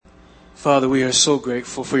Father, we are so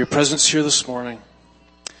grateful for your presence here this morning.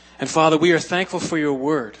 And Father, we are thankful for your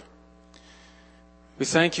word. We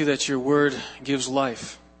thank you that your word gives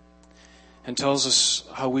life and tells us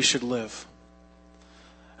how we should live.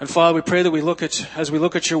 And Father, we pray that as we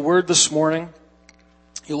look at your word this morning,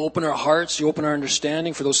 you'll open our hearts, you open our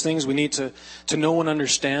understanding for those things we need to know and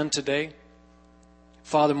understand today.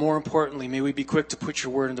 Father, more importantly, may we be quick to put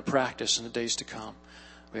your word into practice in the days to come.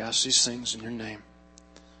 We ask these things in your name.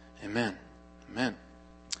 Amen. Amen.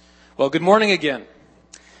 Well, good morning again.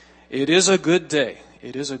 It is a good day.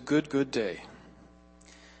 It is a good day.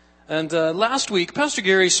 And last week, Pastor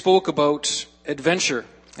Gary spoke about adventure,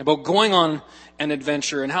 about going on an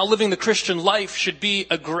adventure, and how living the Christian life should be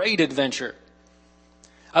a great adventure.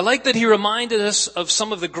 I like that he reminded us of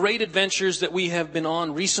some of the great adventures that we have been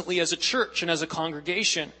on recently as a church and as a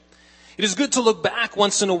congregation. It is good to look back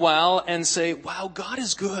once in a while and say, wow, God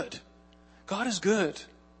is good. God is good.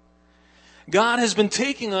 God has been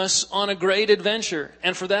taking us on a great adventure,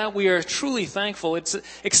 and for that we are truly thankful. It's an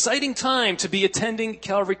exciting time to be attending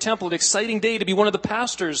Calvary Temple, an exciting day to be one of the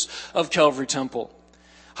pastors of Calvary Temple.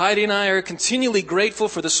 Heidi and I are continually grateful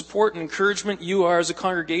for the support and encouragement you are as a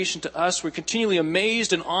congregation to us. We're continually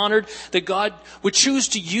amazed and honored that God would choose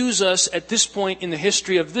to use us at this point in the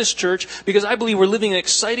history of this church, because I believe we're living in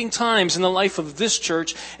exciting times in the life of this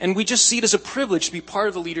church, and we just see it as a privilege to be part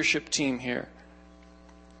of the leadership team here.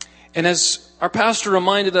 And as our pastor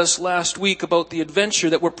reminded us last week about the adventure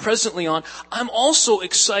that we're presently on, I'm also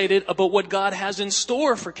excited about what God has in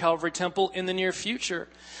store for Calvary Temple in the near future.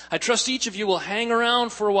 I trust each of you will hang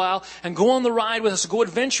around for a while and go on the ride with us, go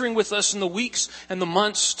adventuring with us in the weeks and the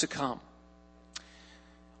months to come.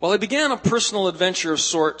 Well, I began a personal adventure of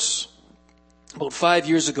sorts about 5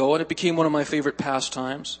 years ago, and it became one of my favorite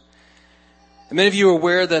pastimes. And many of you are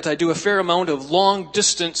aware that I do a fair amount of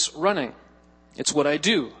long-distance running. It's what I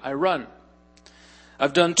do. I run.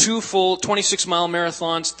 I've done 2 full 26-mile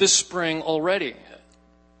marathons this spring already.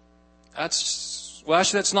 That's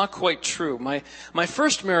not quite true. My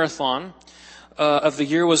first marathon of the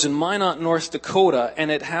year was in Minot, North Dakota, and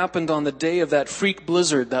it happened on the day of that freak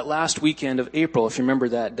blizzard, that last weekend of April, if you remember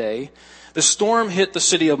that day. The storm hit the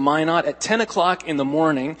city of Minot at 10 o'clock in the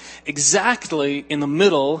morning, exactly in the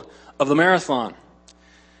middle of the marathon.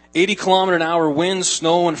 80-kilometer-an-hour wind,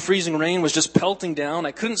 snow, and freezing rain was just pelting down.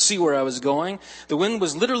 I couldn't see where I was going. The wind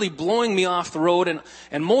was literally blowing me off the road,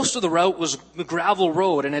 and most of the route was a gravel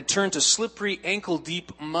road and had turned to slippery,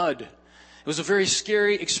 ankle-deep mud. It was a very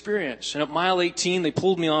scary experience. And at mile 18, they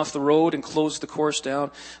pulled me off the road and closed the course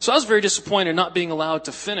down. So I was very disappointed not being allowed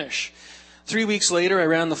to finish. 3 weeks later, I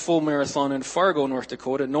ran the full marathon in Fargo, North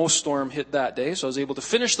Dakota. No storm hit that day, so I was able to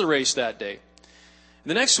finish the race that day.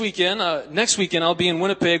 The next weekend I'll be in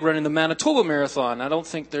Winnipeg running the Manitoba Marathon. I don't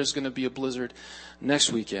think there's going to be a blizzard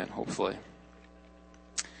next weekend, hopefully.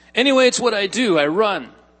 Anyway, it's what I do. I run.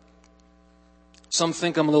 Some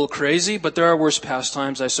think I'm a little crazy, but there are worse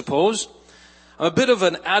pastimes, I suppose. I'm a bit of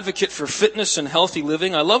an advocate for fitness and healthy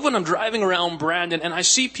living. I love when I'm driving around Brandon and I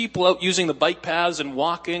see people out using the bike paths and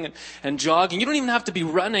walking and jogging. You don't even have to be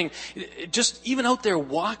running. Just even out there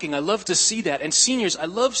walking, I love to see that. And seniors, I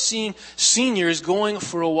love seeing seniors going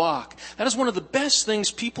for a walk. That is one of the best things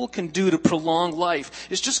people can do to prolong life,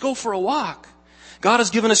 is just go for a walk. God has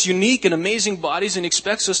given us unique and amazing bodies and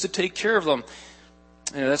expects us to take care of them.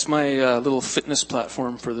 Yeah, that's my little fitness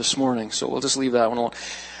platform for this morning, so we'll just leave that one alone.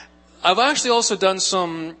 I've actually also done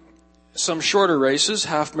some shorter races,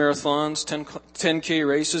 half marathons, 10K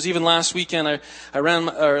races. Even last weekend, a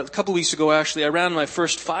couple of weeks ago actually, I ran my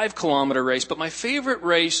first 5-kilometer race. But my favorite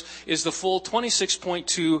race is the full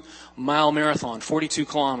 26.2 mile marathon, 42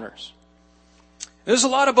 kilometers. There's a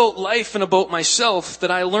lot about life and about myself that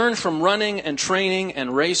I learned from running and training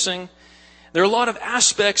and racing. There are a lot of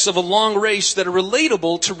aspects of a long race that are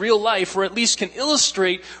relatable to real life, or at least can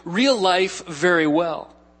illustrate real life very well.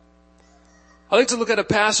 I'd like to look at a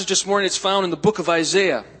passage this morning. It's found in the book of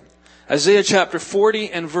Isaiah. Isaiah chapter 40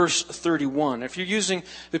 and verse 31. If you're using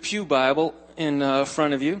the Pew Bible in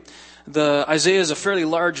front of you, Isaiah is a fairly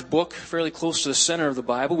large book, fairly close to the center of the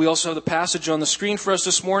Bible. We also have the passage on the screen for us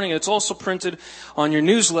this morning, and it's also printed on your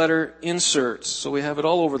newsletter inserts. So we have it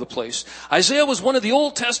all over the place. Isaiah was one of the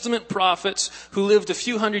Old Testament prophets who lived a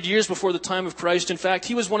few hundred years before the time of Christ. In fact,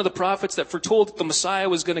 he was one of the prophets that foretold that the Messiah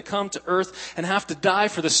was going to come to earth and have to die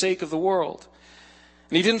for the sake of the world.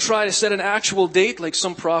 And he didn't try to set an actual date like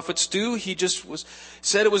some prophets do. He just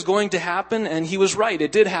said it was going to happen, and he was right.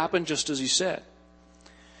 It did happen just as he said.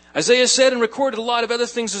 Isaiah said and recorded a lot of other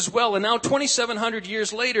things as well. And now 2,700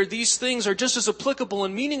 years later, these things are just as applicable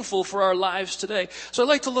and meaningful for our lives today. So I'd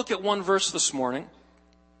like to look at one verse this morning.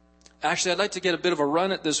 Actually, I'd like to get a bit of a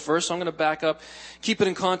run at this verse, so I'm going to back up, keep it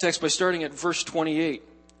in context by starting at verse 28.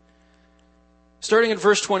 Starting at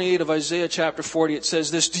verse 28 of Isaiah chapter 40, it says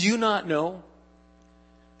this, "Do you not know?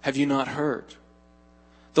 Have you not heard?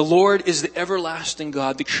 The Lord is the everlasting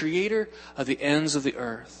God, the creator of the ends of the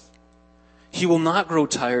earth. He will not grow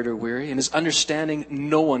tired or weary, and his understanding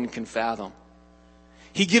no one can fathom.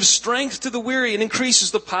 He gives strength to the weary and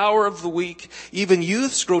increases the power of the weak. Even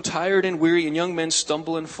youths grow tired and weary, and young men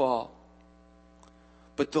stumble and fall.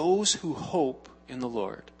 But those who hope in the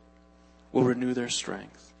Lord will renew their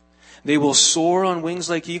strength. They will soar on wings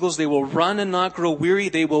like eagles. They will run and not grow weary.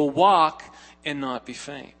 They will walk and not be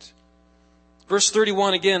faint." Verse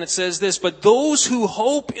 31 again, it says this, "But those who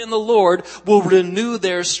hope in the Lord will renew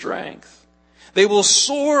their strength. They will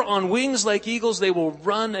soar on wings like eagles. They will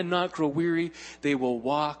run and not grow weary. They will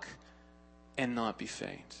walk and not be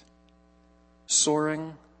faint."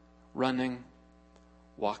 Soaring, running,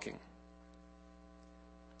 walking.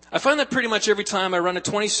 I find that pretty much every time I run a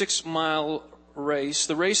 26-mile race,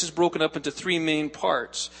 the race is broken up into three main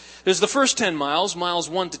parts. There's the first 10 miles, miles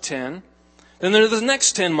 1 to 10. Then there's the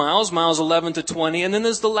next 10 miles, miles 11 to 20. And then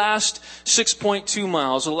there's the last 6.2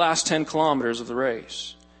 miles, the last 10 kilometers of the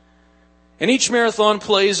race. And each marathon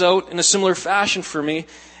plays out in a similar fashion for me.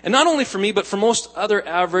 And not only for me, but for most other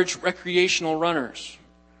average recreational runners.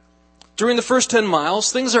 During the first 10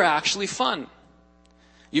 miles, things are actually fun.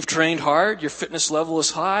 You've trained hard, your fitness level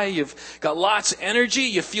is high, you've got lots of energy,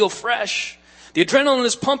 you feel fresh. The adrenaline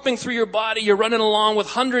is pumping through your body. You're running along with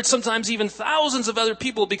hundreds, sometimes even thousands of other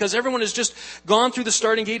people because everyone has just gone through the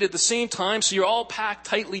starting gate at the same time, so you're all packed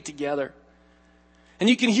tightly together. And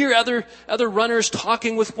you can hear other runners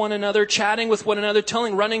talking with one another, chatting with one another,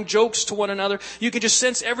 telling running jokes to one another. You can just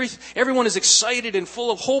sense everyone is excited and full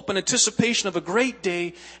of hope and anticipation of a great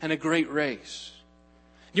day and a great race.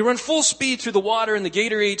 You run full speed through the water and the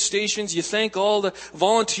Gatorade stations. You thank all the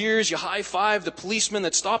volunteers. You high-five the policeman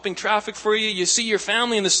that's stopping traffic for you. You see your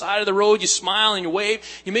family on the side of the road. You smile and you wave.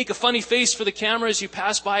 You make a funny face for the camera as you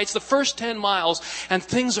pass by. It's the first 10 miles, and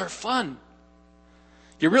things are fun.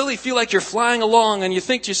 You really feel like you're flying along, and you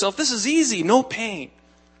think to yourself, this is easy, no pain.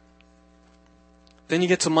 Then you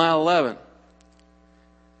get to mile 11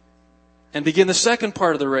 and begin the second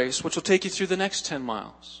part of the race, which will take you through the next 10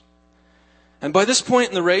 miles. And by this point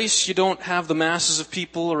in the race, you don't have the masses of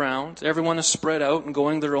people around. Everyone is spread out and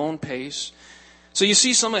going their own pace. So you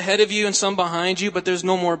see some ahead of you and some behind you, but there's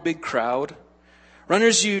no more big crowd.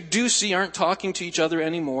 Runners you do see aren't talking to each other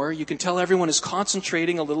anymore. You can tell everyone is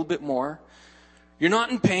concentrating a little bit more. You're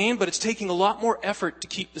not in pain, but it's taking a lot more effort to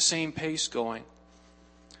keep the same pace going.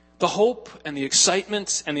 The hope and the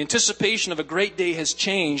excitement and the anticipation of a great day has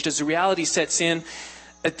changed as the reality sets in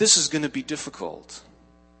that this is going to be difficult.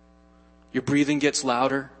 Your breathing gets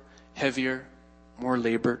louder, heavier, more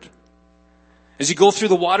labored. As you go through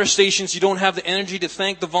the water stations, you don't have the energy to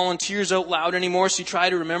thank the volunteers out loud anymore, so you try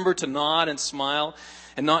to remember to nod and smile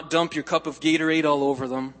and not dump your cup of Gatorade all over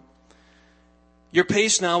them. Your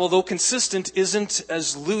pace now, although consistent, isn't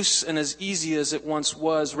as loose and as easy as it once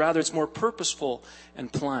was. Rather, it's more purposeful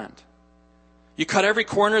and planned. You cut every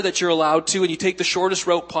corner that you're allowed to, and you take the shortest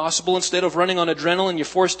route possible. Instead of running on adrenaline, you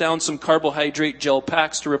force down some carbohydrate gel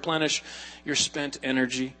packs to replenish your spent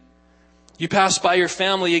energy. You pass by your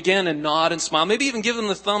family again and nod and smile. Maybe even give them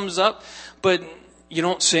the thumbs up, but you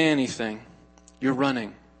don't say anything. You're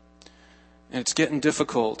running. And it's getting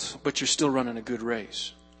difficult, but you're still running a good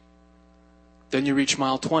race. Then you reach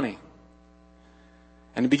mile 20.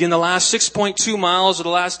 And you begin the last 6.2 miles or the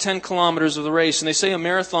last 10 kilometers of the race. And they say a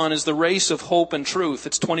marathon is the race of hope and truth.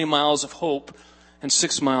 It's 20 miles of hope and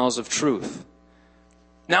 6 miles of truth.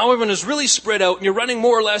 Now everyone is really spread out and you're running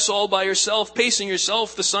more or less all by yourself, pacing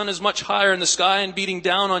yourself. The sun is much higher in the sky and beating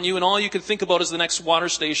down on you. And all you can think about is the next water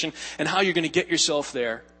station and how you're going to get yourself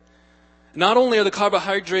there. Not only are the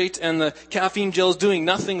carbohydrate and the caffeine gels doing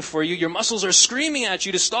nothing for you, your muscles are screaming at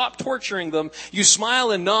you to stop torturing them. You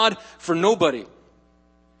smile and nod for nobody.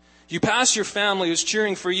 You pass your family who's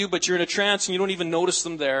cheering for you, but you're in a trance and you don't even notice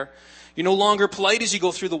them there. You're no longer polite as you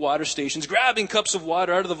go through the water stations, grabbing cups of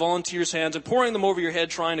water out of the volunteers' hands and pouring them over your head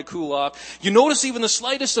trying to cool off. You notice even the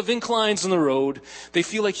slightest of inclines in the road. They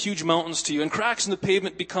feel like huge mountains to you, and cracks in the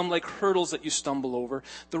pavement become like hurdles that you stumble over.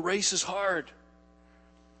 The race is hard.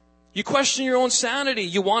 You question your own sanity.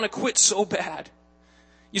 You want to quit so bad.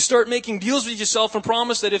 You start making deals with yourself and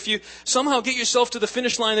promise that if you somehow get yourself to the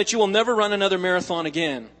finish line that you will never run another marathon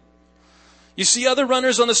again. You see other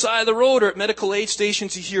runners on the side of the road or at medical aid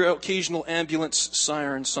stations. You hear occasional ambulance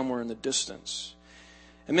sirens somewhere in the distance.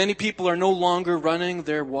 And many people are no longer running.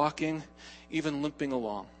 They're walking, even limping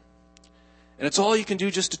along. And it's all you can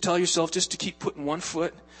do just to tell yourself, just to keep putting one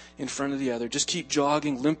foot in front of the other. Just keep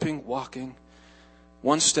jogging, limping, walking,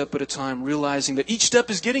 one step at a time, realizing that each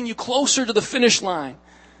step is getting you closer to the finish line.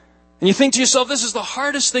 And you think to yourself, this is the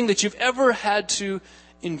hardest thing that you've ever had to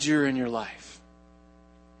endure in your life.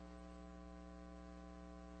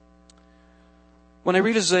 When I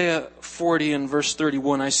read Isaiah 40 and verse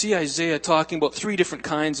 31, I see Isaiah talking about 3 different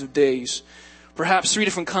kinds of days, perhaps 3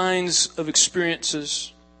 different kinds of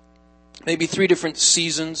experiences, maybe 3 different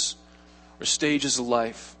seasons or stages of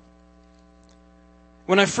life.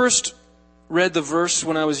 When I first read the verse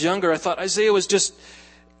when I was younger, I thought Isaiah was just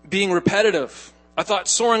being repetitive. I thought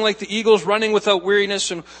soaring like the eagles, running without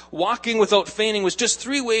weariness, and walking without fainting was just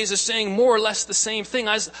 3 ways of saying more or less the same thing.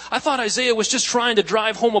 I thought Isaiah was just trying to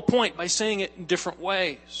drive home a point by saying it in different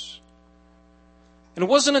ways. And it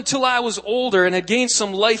wasn't until I was older and had gained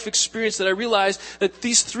some life experience that I realized that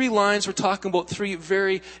these 3 lines were talking about 3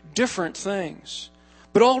 very different things,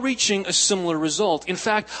 but all reaching a similar result. In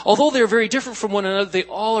fact, although they're very different from one another, they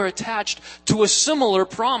all are attached to a similar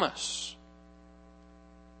promise.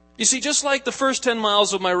 You see, just like the first 10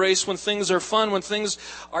 miles of my race, when things are fun, when things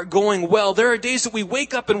are going well, there are days that we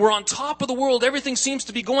wake up and we're on top of the world. Everything seems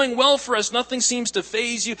to be going well for us. Nothing seems to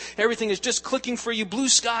faze you. Everything is just clicking for you. Blue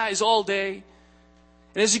skies all day.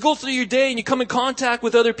 And as you go through your day and you come in contact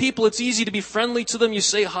with other people, it's easy to be friendly to them. You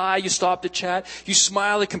say hi, you stop to chat, you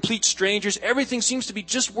smile at complete strangers. Everything seems to be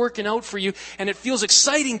just working out for you, and it feels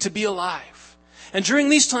exciting to be alive. And during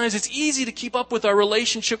these times, it's easy to keep up with our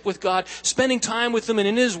relationship with God, spending time with Him and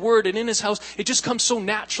in His Word and in His house. It just comes so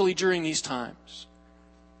naturally during these times.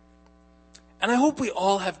 And I hope we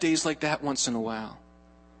all have days like that once in a while.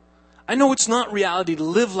 I know it's not reality to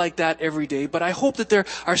live like that every day, but I hope that there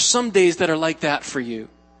are some days that are like that for you.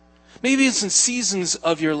 Maybe it's in seasons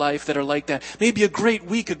of your life that are like that. Maybe a great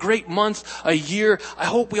week, a great month, a year. I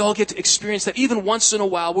hope we all get to experience that even once in a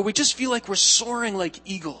while, where we just feel like we're soaring like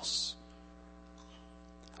eagles.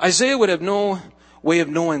 Isaiah would have no way of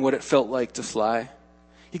knowing what it felt like to fly.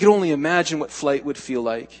 He could only imagine what flight would feel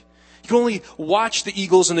like. He could only watch the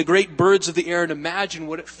eagles and the great birds of the air and imagine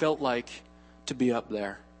what it felt like to be up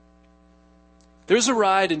there. There's a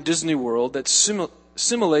ride in Disney World that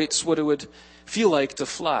simulates what it would feel like to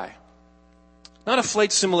fly. Not a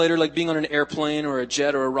flight simulator like being on an airplane or a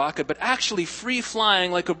jet or a rocket, but actually free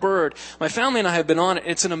flying like a bird. My family and I have been on it.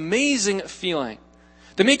 It's an amazing feeling.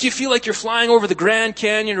 They make you feel like you're flying over the Grand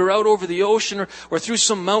Canyon or out over the ocean or through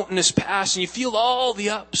some mountainous pass, and you feel all the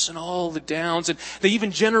ups and all the downs, and they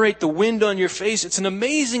even generate the wind on your face. It's an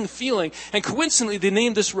amazing feeling, and coincidentally they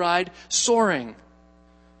named this ride Soaring.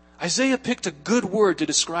 Isaiah picked a good word to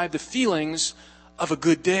describe the feelings of a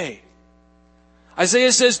good day.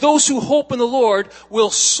 Isaiah says, those who hope in the Lord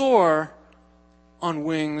will soar on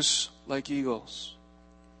wings like eagles.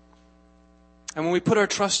 And when we put our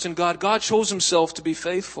trust in God, God shows Himself to be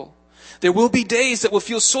faithful. There will be days that will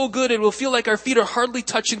feel so good, it will feel like our feet are hardly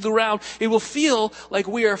touching the ground. It will feel like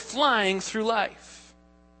we are flying through life.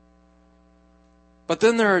 But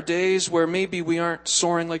then there are days where maybe we aren't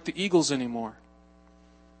soaring like the eagles anymore.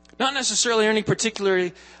 Not necessarily any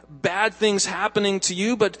particularly bad things happening to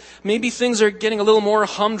you, but maybe things are getting a little more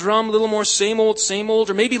humdrum, a little more same old,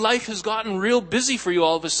 or maybe life has gotten real busy for you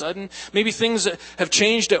all of a sudden. Maybe things have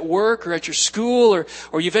changed at work or at your school,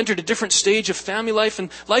 or you've entered a different stage of family life,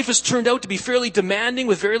 and life has turned out to be fairly demanding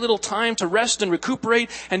with very little time to rest and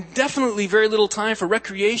recuperate, and definitely very little time for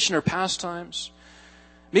recreation or pastimes.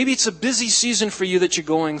 Maybe it's a busy season for you that you're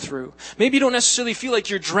going through. Maybe you don't necessarily feel like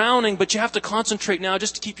you're drowning, but you have to concentrate now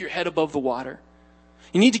just to keep your head above the water.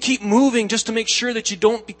 You need to keep moving just to make sure that you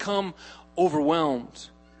don't become overwhelmed.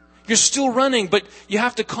 You're still running, but you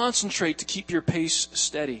have to concentrate to keep your pace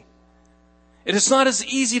steady. And it's not as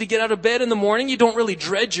easy to get out of bed in the morning. You don't really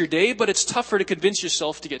dread your day, but it's tougher to convince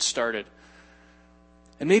yourself to get started.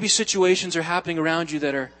 And maybe situations are happening around you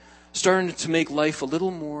that are starting to make life a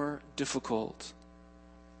little more difficult.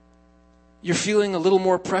 You're feeling a little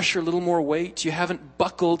more pressure, a little more weight. You haven't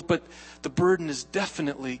buckled, but the burden is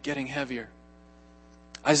definitely getting heavier.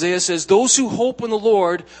 Isaiah says, those who hope in the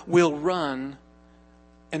Lord will run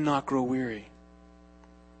and not grow weary.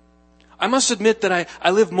 I must admit that I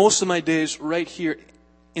live most of my days right here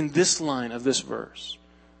in this line of this verse.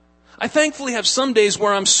 I thankfully have some days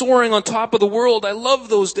where I'm soaring on top of the world. I love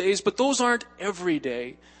those days, but those aren't every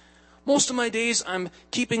day. Most of my days, I'm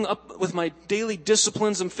keeping up with my daily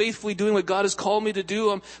disciplines. I'm faithfully doing what God has called me to do.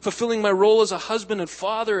 I'm fulfilling my role as a husband and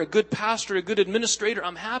father, a good pastor, a good administrator.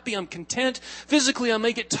 I'm happy. I'm content. Physically, I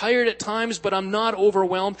may get tired at times, but I'm not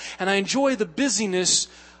overwhelmed. And I enjoy the busyness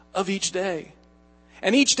of each day.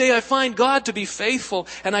 And each day I find God to be faithful,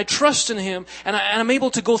 and I trust in Him, and I'm able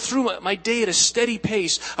to go through my day at a steady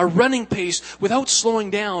pace, a running pace, without slowing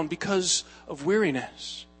down because of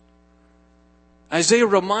weariness. Isaiah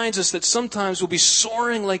reminds us that sometimes we'll be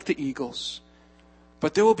soaring like the eagles,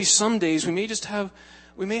 but there will be some days we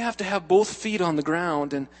may have to have both feet on the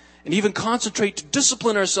ground and even concentrate to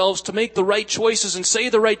discipline ourselves to make the right choices and say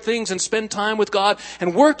the right things and spend time with God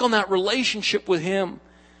and work on that relationship with Him.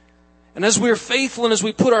 And as we are faithful and as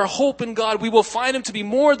we put our hope in God, we will find Him to be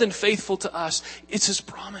more than faithful to us. It's His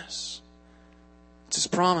promise. It's His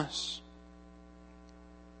promise.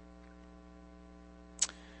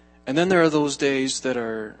 And then there are those days that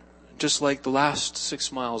are just like the last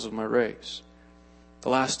 6 miles of my race, the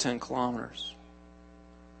last 10 kilometers.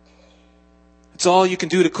 It's all you can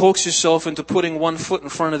do to coax yourself into putting one foot in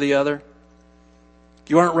front of the other.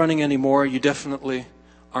 You aren't running anymore. You definitely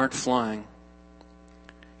aren't flying.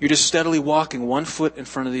 You're just steadily walking one foot in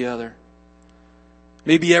front of the other.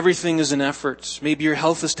 Maybe everything is an effort. Maybe your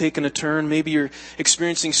health has taken a turn. Maybe you're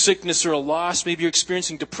experiencing sickness or a loss. Maybe you're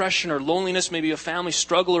experiencing depression or loneliness. Maybe a family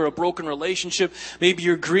struggle or a broken relationship. Maybe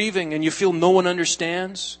you're grieving and you feel no one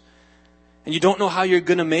understands. And you don't know how you're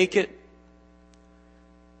going to make it.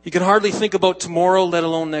 You can hardly think about tomorrow, let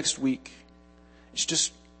alone next week. It's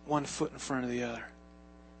just one foot in front of the other.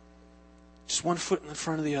 Just one foot in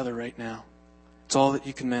front of the other right now. It's all that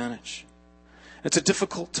you can manage. It's a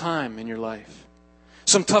difficult time in your life.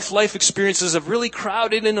 Some tough life experiences have really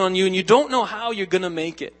crowded in on you and you don't know how you're going to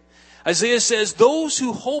make it. Isaiah says, those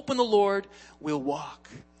who hope in the Lord will walk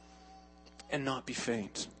and not be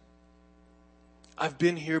faint. I've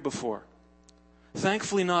been here before.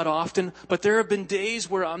 Thankfully not often, but there have been days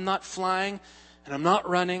where I'm not flying and I'm not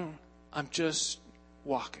running. I'm just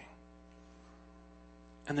walking.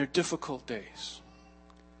 And they're difficult days.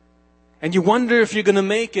 And you wonder if you're going to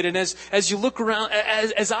make it. And as you look around,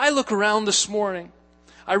 as I look around this morning,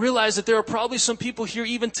 I realize that there are probably some people here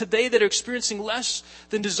even today that are experiencing less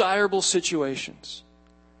than desirable situations.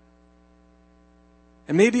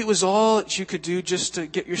 And maybe it was all that you could do just to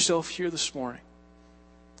get yourself here this morning.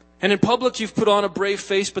 And in public you've put on a brave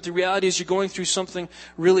face, but the reality is you're going through something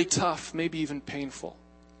really tough, maybe even painful.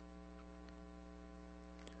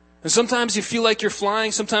 And sometimes you feel like you're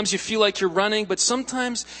flying, sometimes you feel like you're running, but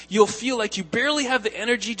sometimes you'll feel like you barely have the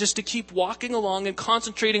energy just to keep walking along and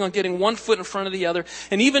concentrating on getting one foot in front of the other.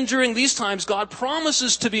 And even during these times, God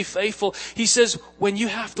promises to be faithful. He says, when you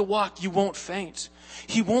have to walk, you won't faint.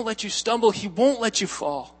 He won't let you stumble. He won't let you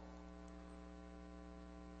fall.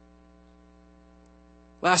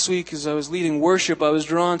 Last week, as I was leading worship, I was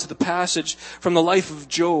drawn to the passage from the life of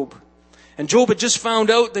Job. And Job had just found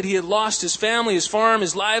out that he had lost his family, his farm,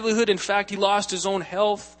 his livelihood. In fact, he lost his own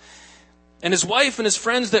health. And his wife and his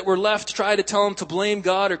friends that were left tried to tell him to blame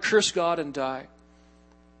God or curse God and die.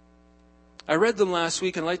 I read them last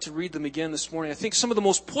week and I'd like to read them again this morning. I think some of the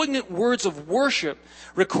most poignant words of worship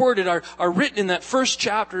recorded are written in that first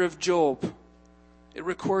chapter of Job. It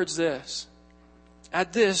records this.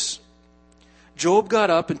 At this, Job got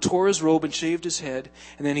up and tore his robe and shaved his head,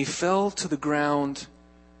 and then he fell to the ground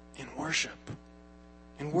in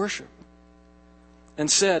worship,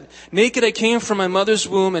 and said, naked I came from my mother's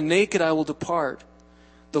womb, and naked I will depart.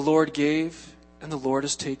 The Lord gave, and the Lord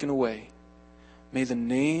has taken away. May the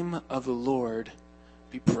name of the Lord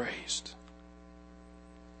be praised.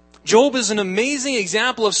 Job is an amazing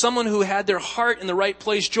example of someone who had their heart in the right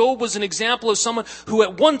place. Job was an example of someone who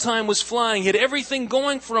at one time was flying. He had everything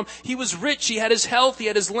going for him. He was rich. He had his health. He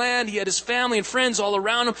had his land. He had his family and friends all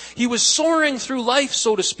around him. He was soaring through life,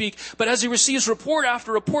 so to speak. But as he receives report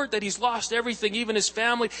after report that he's lost everything, even his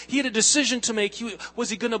family, he had a decision to make.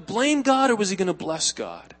 Was he going to blame God or was he going to bless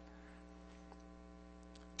God?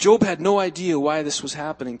 Job had no idea why this was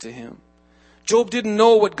happening to him. Job didn't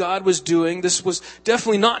know what God was doing. This was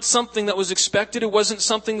definitely not something that was expected. It wasn't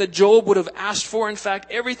something that Job would have asked for. In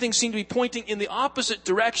fact, everything seemed to be pointing in the opposite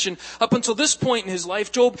direction. Up until this point in his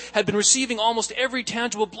life, Job had been receiving almost every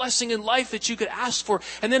tangible blessing in life that you could ask for,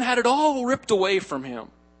 and then had it all ripped away from him.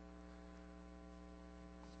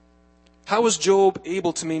 How was Job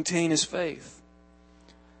able to maintain his faith?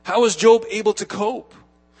 How was Job able to cope?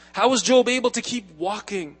 How was Job able to keep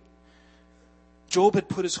walking? Job had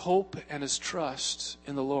put his hope and his trust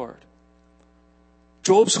in the Lord.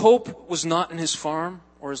 Job's hope was not in his farm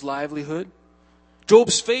or his livelihood.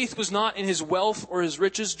 Job's faith was not in his wealth or his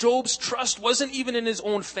riches. Job's trust wasn't even in his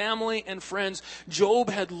own family and friends. Job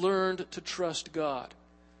had learned to trust God.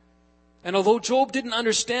 And although Job didn't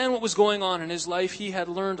understand what was going on in his life, he had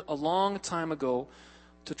learned a long time ago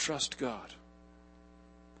to trust God.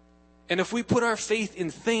 And if we put our faith in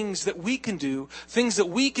things that we can do, things that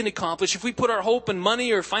we can accomplish, if we put our hope in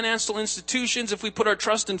money or financial institutions, if we put our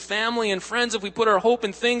trust in family and friends, if we put our hope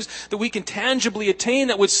in things that we can tangibly attain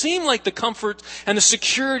that would seem like the comfort and the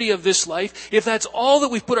security of this life, if that's all that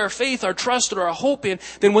we've put our faith, our trust, or our hope in,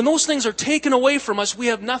 then when those things are taken away from us, we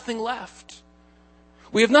have nothing left.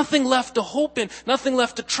 We have nothing left to hope in, nothing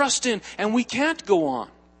left to trust in, and we can't go on.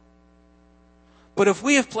 But if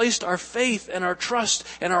we have placed our faith and our trust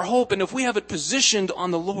and our hope, and if we have it positioned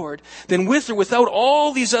on the Lord, then with or without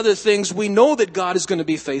all these other things, we know that God is going to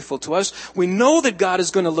be faithful to us. We know that God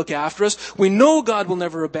is going to look after us. We know God will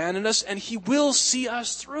never abandon us, and He will see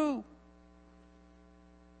us through.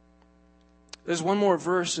 There's one more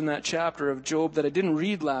verse in that chapter of Job that I didn't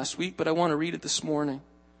read last week, but I want to read it this morning.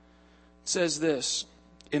 It says this,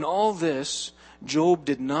 "In all this, Job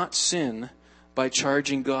did not sin by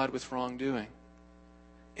charging God with wrongdoing."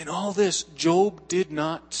 In all this, Job did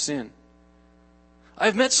not sin.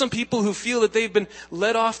 I've met some people who feel that they've been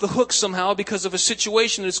let off the hook somehow because of a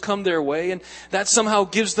situation that has come their way, and that somehow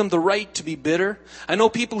gives them the right to be bitter. I know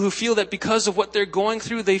people who feel that because of what they're going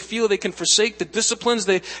through, they feel they can forsake the disciplines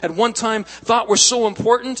they at one time thought were so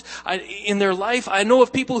important in their life. I know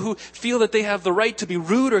of people who feel that they have the right to be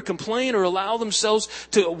rude or complain or allow themselves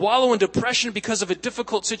to wallow in depression because of a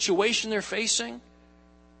difficult situation they're facing.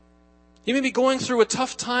 You may be going through a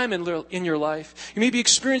tough time in your life. You may be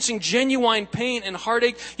experiencing genuine pain and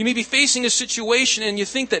heartache. You may be facing a situation and you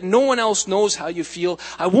think that no one else knows how you feel.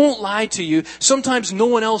 I won't lie to you. Sometimes no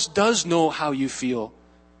one else does know how you feel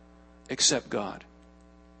except God.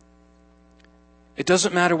 It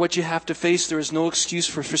doesn't matter what you have to face. There is no excuse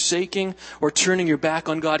for forsaking or turning your back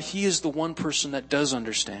on God. He is the one person that does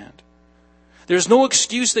understand. There's no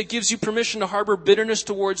excuse that gives you permission to harbor bitterness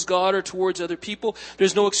towards God or towards other people.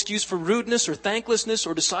 There's no excuse for rudeness or thanklessness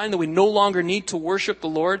or deciding that we no longer need to worship the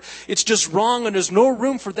Lord. It's just wrong, and there's no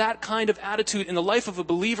room for that kind of attitude in the life of a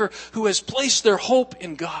believer who has placed their hope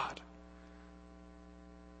in God.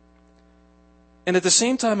 And at the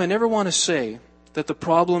same time, I never want to say that the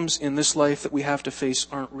problems in this life that we have to face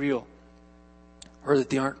aren't real, or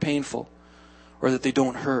that they aren't painful, or that they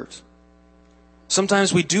don't hurt.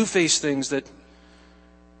 Sometimes we do face things that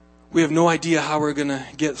we have no idea how we're going to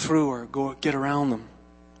get through or get around them.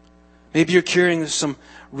 Maybe you're carrying some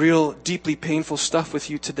real deeply painful stuff with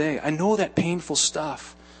you today. I know that painful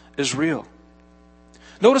stuff is real.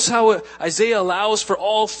 Notice how Isaiah allows for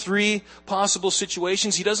all three possible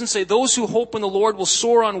situations. He doesn't say those who hope in the Lord will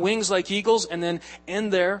soar on wings like eagles and then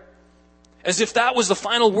end there, as if that was the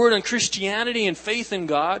final word on Christianity and faith in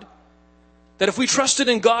God. That if we trusted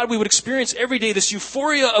in God, we would experience every day this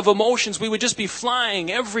euphoria of emotions. We would just be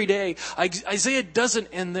flying every day. Isaiah doesn't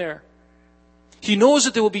end there. He knows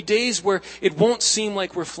that there will be days where it won't seem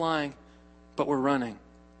like we're flying, but we're running.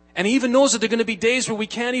 And he even knows that there are going to be days where we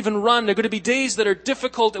can't even run. There are going to be days that are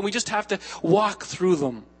difficult and we just have to walk through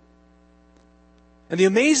them. And the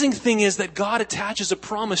amazing thing is that God attaches a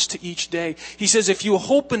promise to each day. He says, if you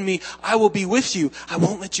hope in me, I will be with you. I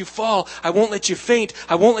won't let you fall. I won't let you faint.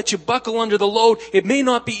 I won't let you buckle under the load. It may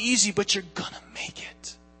not be easy, but you're going to make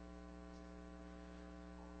it.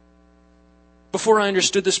 Before I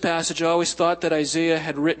understood this passage, I always thought that Isaiah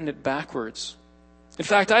had written it backwards. In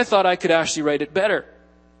fact, I thought I could actually write it better.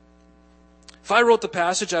 If I wrote the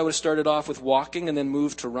passage, I would have started off with walking and then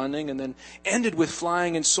moved to running and then ended with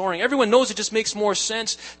flying and soaring. Everyone knows it just makes more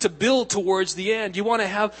sense to build towards the end. You want to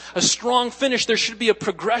have a strong finish. There should be a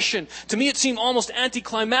progression. To me, it seemed almost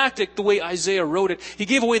anticlimactic the way Isaiah wrote it. He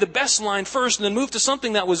gave away the best line first and then moved to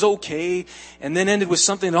something that was okay and then ended with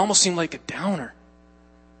something that almost seemed like a downer.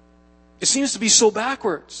 It seems to be so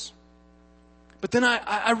backwards. But then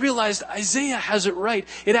I realized Isaiah has it right.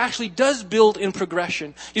 It actually does build in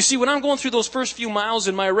progression. You see, when I'm going through those first few miles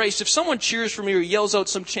in my race, if someone cheers for me or yells out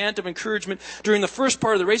some chant of encouragement during the first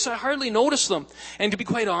part of the race, I hardly notice them. And to be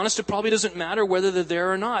quite honest, it probably doesn't matter whether they're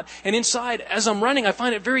there or not. And inside, as I'm running, I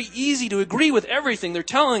find it very easy to agree with everything they're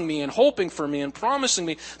telling me and hoping for me and promising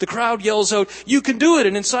me. The crowd yells out, "You can do it."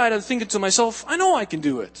 And inside, I'm thinking to myself, I know I can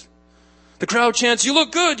do it. The crowd chants, "You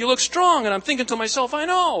look good, you look strong." And I'm thinking to myself, I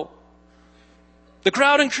know. The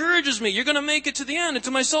crowd encourages me, "You're going to make it to the end." And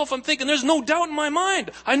to myself, I'm thinking, there's no doubt in my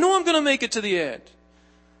mind. I know I'm going to make it to the end.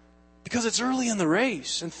 Because it's early in the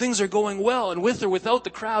race and things are going well. And with or without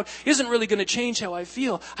the crowd isn't really going to change how I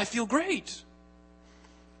feel. I feel great.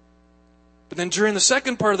 But then during the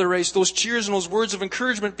second part of the race, those cheers and those words of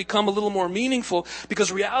encouragement become a little more meaningful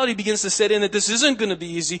because reality begins to set in that this isn't going to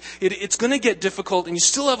be easy. It's going to get difficult and you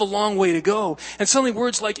still have a long way to go. And suddenly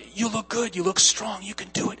words like, you look good, you look strong, you can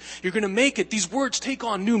do it, you're going to make it. These words take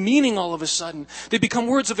on new meaning all of a sudden. They become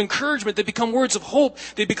words of encouragement. They become words of hope.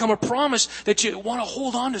 They become a promise that you want to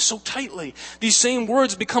hold on to so tightly. These same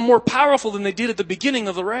words become more powerful than they did at the beginning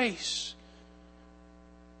of the race.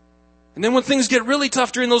 And then when things get really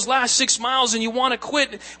tough during those last 6 miles and you want to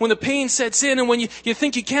quit, when the pain sets in and when you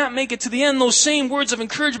think you can't make it to the end, those same words of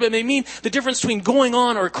encouragement may mean the difference between going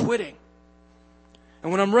on or quitting.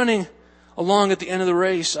 And when I'm running along at the end of the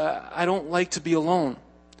race, I don't like to be alone.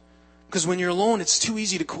 Because when you're alone, it's too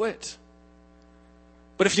easy to quit.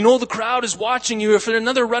 But if you know the crowd is watching you, if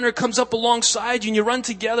another runner comes up alongside you and you run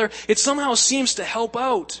together, it somehow seems to help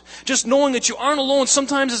out. Just knowing that you aren't alone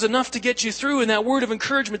sometimes is enough to get you through, and that word of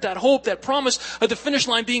encouragement, that hope, that promise of the finish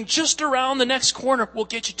line being just around the next corner will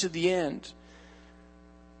get you to the end.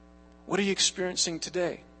 What are you experiencing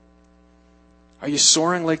today? Are you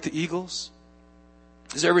soaring like the eagles?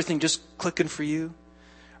 Is everything just clicking for you?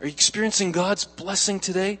 Are you experiencing God's blessing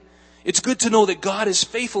today? It's good to know that God is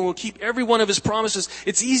faithful and will keep every one of His promises.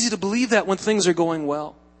 It's easy to believe that when things are going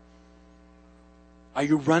well. Are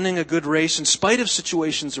you running a good race in spite of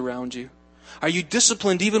situations around you? Are you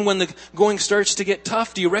disciplined even when the going starts to get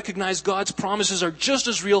tough? Do you recognize God's promises are just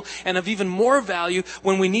as real and of even more value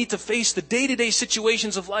when we need to face the day-to-day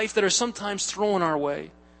situations of life that are sometimes thrown our way?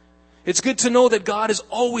 It's good to know that God is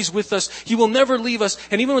always with us. He will never leave us.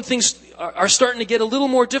 And even when things are starting to get a little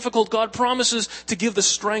more difficult, God promises to give the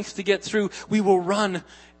strength to get through. We will run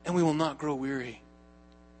and we will not grow weary.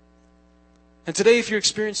 And today, if you're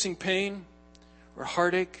experiencing pain or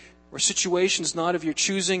heartache or situations not of your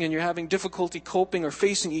choosing and you're having difficulty coping or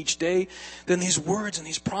facing each day, then these words and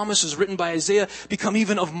these promises written by Isaiah become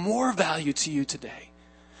even of more value to you today.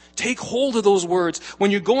 Take hold of those words.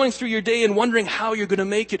 When you're going through your day and wondering how you're going to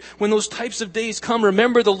make it, when those types of days come,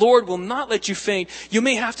 remember the Lord will not let you faint. You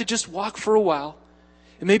may have to just walk for a while.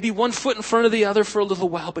 It may be one foot in front of the other for a little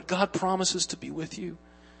while, but God promises to be with you.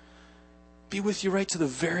 Be with you right to the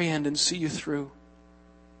very end and see you through.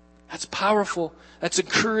 That's powerful. That's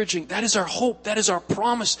encouraging. That is our hope. That is our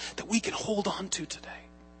promise that we can hold on to today.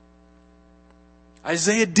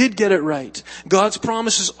 Isaiah did get it right. God's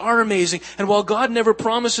promises are amazing. And while God never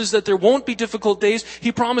promises that there won't be difficult days,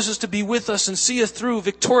 He promises to be with us and see us through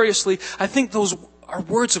victoriously. I think those are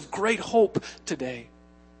words of great hope today.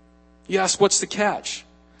 You ask, what's the catch?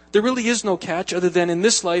 There really is no catch other than in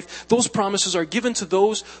this life, those promises are given to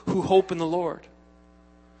those who hope in the Lord.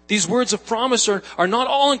 These words of promise are not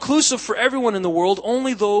all-inclusive for everyone in the world,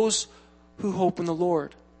 only those who hope in the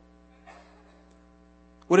Lord.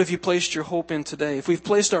 What have you placed your hope in today? If we've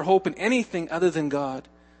placed our hope in anything other than God,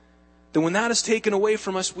 then when that is taken away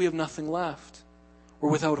from us, we have nothing left.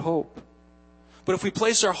 We're without hope. But if we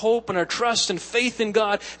place our hope and our trust and faith in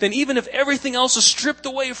God, then even if everything else is stripped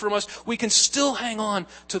away from us, we can still hang on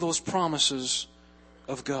to those promises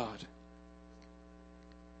of God.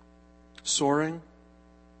 Soaring,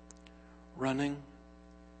 running,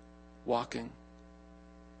 walking.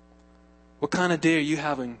 What kind of day are you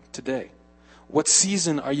having today? What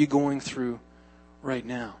season are you going through right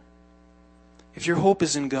now? If your hope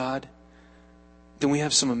is in God, then we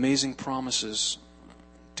have some amazing promises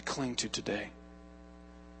to cling to today.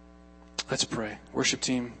 Let's pray. Worship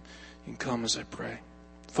team, you can come as I pray.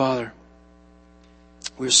 Father,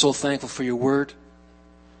 we are so thankful for your word.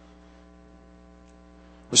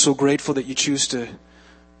 We're so grateful that you choose to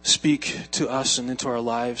speak to us and into our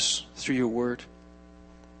lives through your word.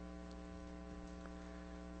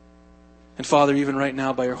 And Father, even right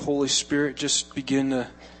now, by your Holy Spirit, just begin to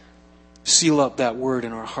seal up that word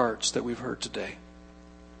in our hearts that we've heard today.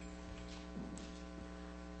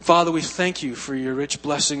 Father, we thank you for your rich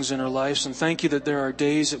blessings in our lives, and thank you that there are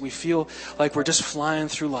days that we feel like we're just flying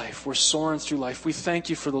through life. We're soaring through life. We thank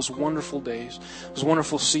you for those wonderful days, those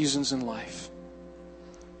wonderful seasons in life.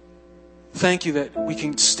 Thank you that we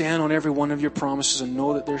can stand on every one of your promises and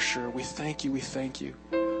know that they're sure. We thank you. We thank you.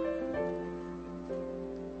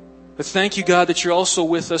 But thank you, God, that you're also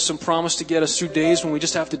with us and promise to get us through days when we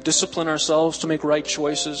just have to discipline ourselves to make right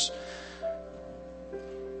choices.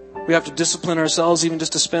 We have to discipline ourselves even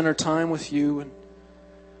just to spend our time with you. And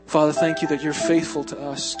Father, thank you that you're faithful to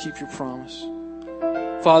us. Keep your promise.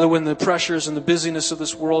 Father, when the pressures and the busyness of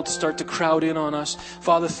this world start to crowd in on us,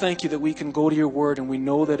 Father, thank you that we can go to your word and we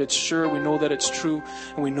know that it's sure, we know that it's true,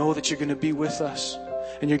 and we know that you're going to be with us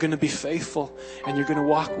and you're going to be faithful and you're going to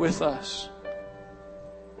walk with us.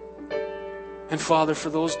 And Father, for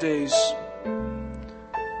those days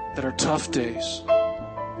that are tough days,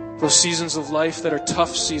 those seasons of life that are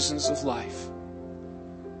tough seasons of life.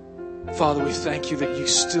 Father, we thank you that you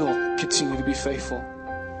still continue to be faithful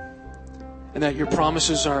and that your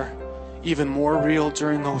promises are even more real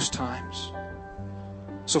during those times.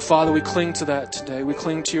 So, Father, we cling to that today. We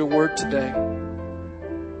cling to your word today.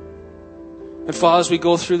 And, Father, as we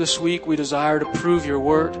go through this week, we desire to prove your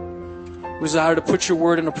word. We desire to put your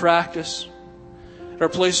word into practice. At our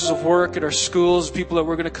places of work, at our schools, people that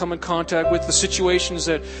we're going to come in contact with, the situations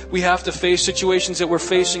that we have to face, situations that we're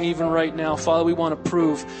facing even right now. Father, we want to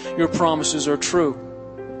prove your promises are true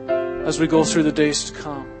as we go through the days to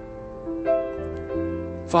come.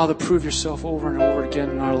 Father, prove yourself over and over again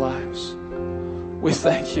in our lives. We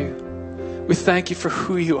thank you. We thank you for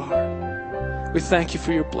who you are. We thank you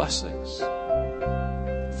for your blessings.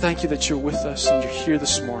 Thank you that you're with us and you're here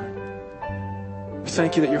this morning. We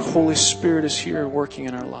thank you that your Holy Spirit is here working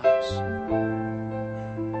in our lives.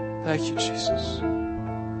 Thank you, Jesus.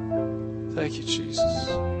 Thank you, Jesus.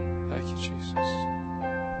 Thank you, Jesus.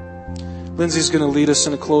 Lindsay's going to lead us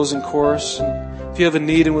in a closing chorus. And if you have a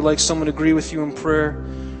need and would like someone to agree with you in prayer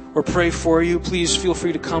or pray for you, please feel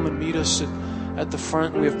free to come and meet us at the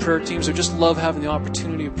front. We have prayer teams. I just love having the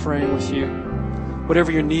opportunity of praying with you.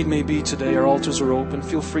 Whatever your need may be today, our altars are open.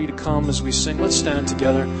 Feel free to come as we sing. Let's stand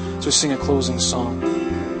together as we sing a closing song.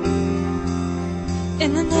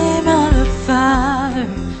 In the name of the Father,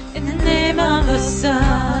 in the name of the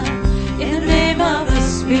Son, in the name of the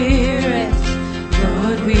Spirit,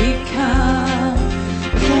 Lord, we come,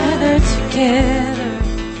 we gather together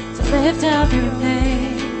to lift up your name.